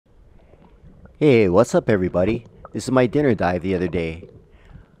Hey, what's up everybody? This is my dinner dive the other day.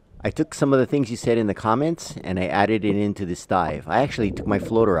 I took some of the things you said in the comments and I added it into this dive. I actually took my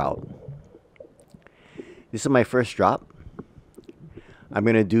floater out. This is my first drop. I'm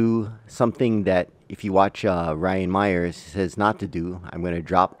going to do something that if you watch Ryan Myers says not to do. I'm going to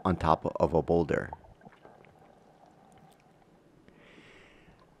drop on top of a boulder.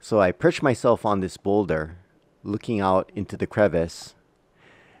 So I perched myself on this boulder looking out into the crevice.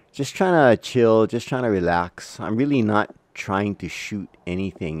 Just trying to chill, just trying to relax. I'm really not trying to shoot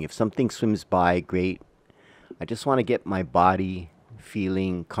anything. If something swims by, great. I just want to get my body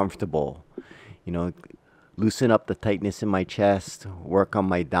feeling comfortable. You know, loosen up the tightness in my chest, work on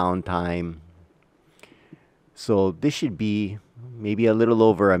my downtime. So this should be maybe a little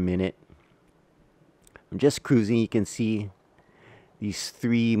over a minute. I'm just cruising. You can see these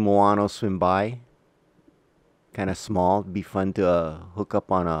 3 Moanos swim by. Kind of small. It'd be fun to hook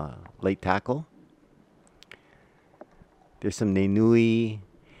up on a light tackle. There's some Nenui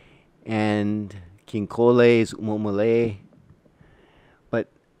and Kinkoles, Umomole. But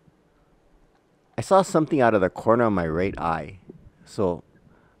I saw something out of the corner of my right eye. So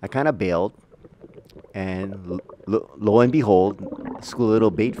I kind of bailed. And lo and behold, a school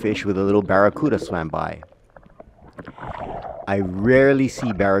little bait fish with a little Barracuda swam by. I rarely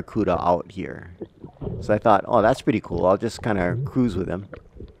see Barracuda out here. So I thought, oh, that's pretty cool. I'll just kind of cruise with him.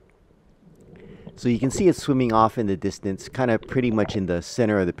 So you can see it swimming off in the distance, kind of pretty much in the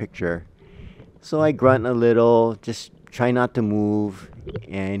center of the picture. So I grunt a little, just try not to move,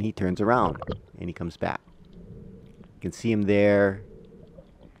 and he turns around and he comes back. You can see him there.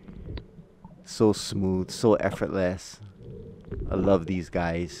 So smooth, so effortless. I love these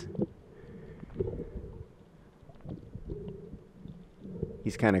guys.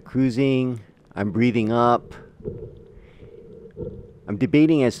 He's kind of cruising. I'm breathing up. I'm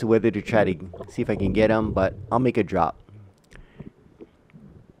debating as to whether to try to see if I can get him, but I'll make a drop.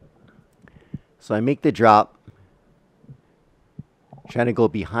 So I make the drop, trying to go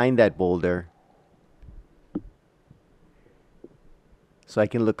behind that boulder so I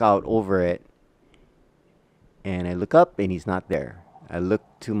can look out over it. And I look up and he's not there. I look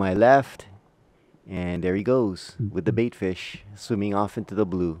to my left and there he goes with the bait fish swimming off into the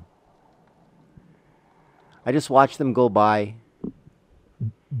blue. I just watched them go by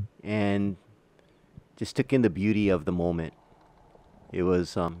and just took in the beauty of the moment. It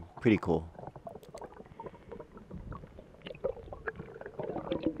was pretty cool.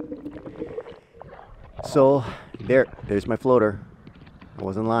 So there's my floater. I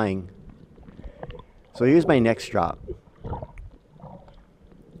wasn't lying. So here's my next drop.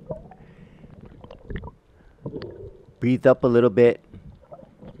 Breathed up a little bit.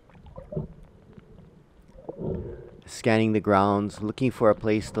 Scanning the grounds, looking for a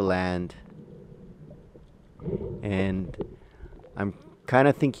place to land. And I'm kind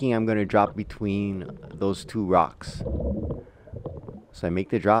of thinking I'm going to drop between those 2 rocks. So I make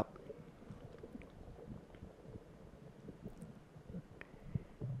the drop.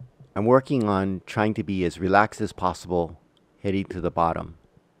 I'm working on trying to be as relaxed as possible heading to the bottom.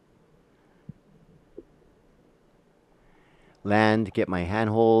 Land, get my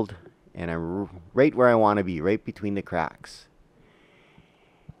handhold, and I'm right where I want to be, right between the cracks.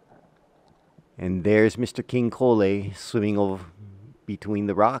 And there's Mr. King Cole swimming over between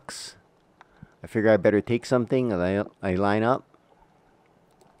the rocks. I figure I better take something. I line up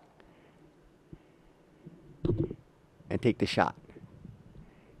and take the shot.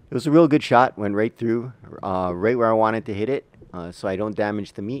 It was a real good shot, went right through, right where I wanted to hit it, so I don't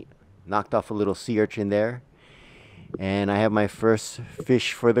damage the meat. Knocked off a little sea urchin there. And I have my first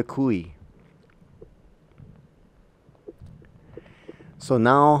fish for the kui. So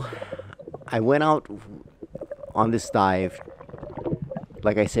now I went out on this dive,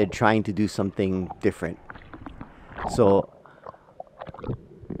 like I said, trying to do something different. So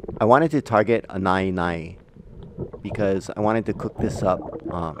I wanted to target a nai because I wanted to cook this up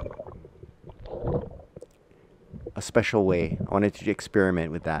a special way. I wanted to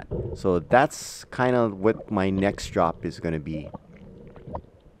experiment with that. So that's kind of what my next drop is going to be.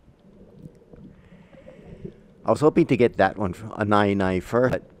 I was hoping to get that one, a nai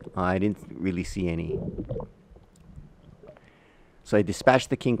first, but I didn't really see any. So I dispatched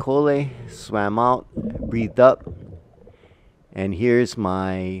the King Cole, swam out, breathed up, and here's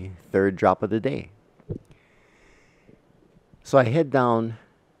my 3rd drop of the day. So I head down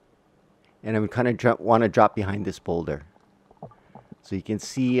and I'm kind of want to drop behind this boulder. So you can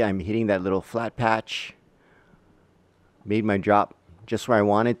see I'm hitting that little flat patch. Made my drop just where I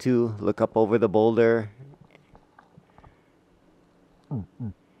wanted to. Look up over the boulder.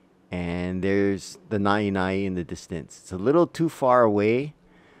 And and there's the nai in the distance. It's a little too far away,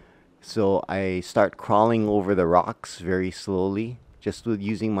 so I start crawling over the rocks very slowly, just with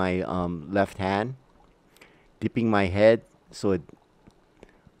using my left hand, dipping my head so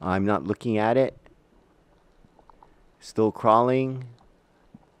I'm not looking at it. Still crawling,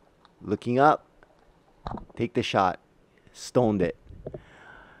 looking up, take the shot, stoned it.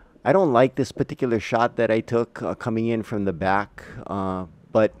 I don't like this particular shot that I took coming in from the back,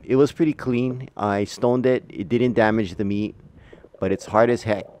 but it was pretty clean. I stoned it. It didn't damage the meat, but it's hard as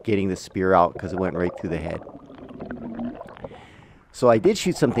heck getting the spear out because it went right through the head. So I did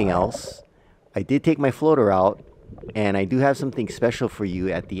shoot something else. I did take my floater out, and I do have something special for you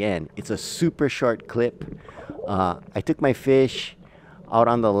at the end. It's a super short clip. I took my fish out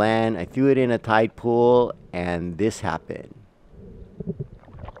on the land. I threw it in a tide pool, and this happened.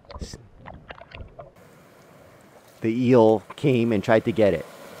 The eel came and tried to get it.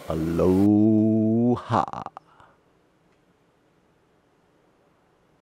 Aloha.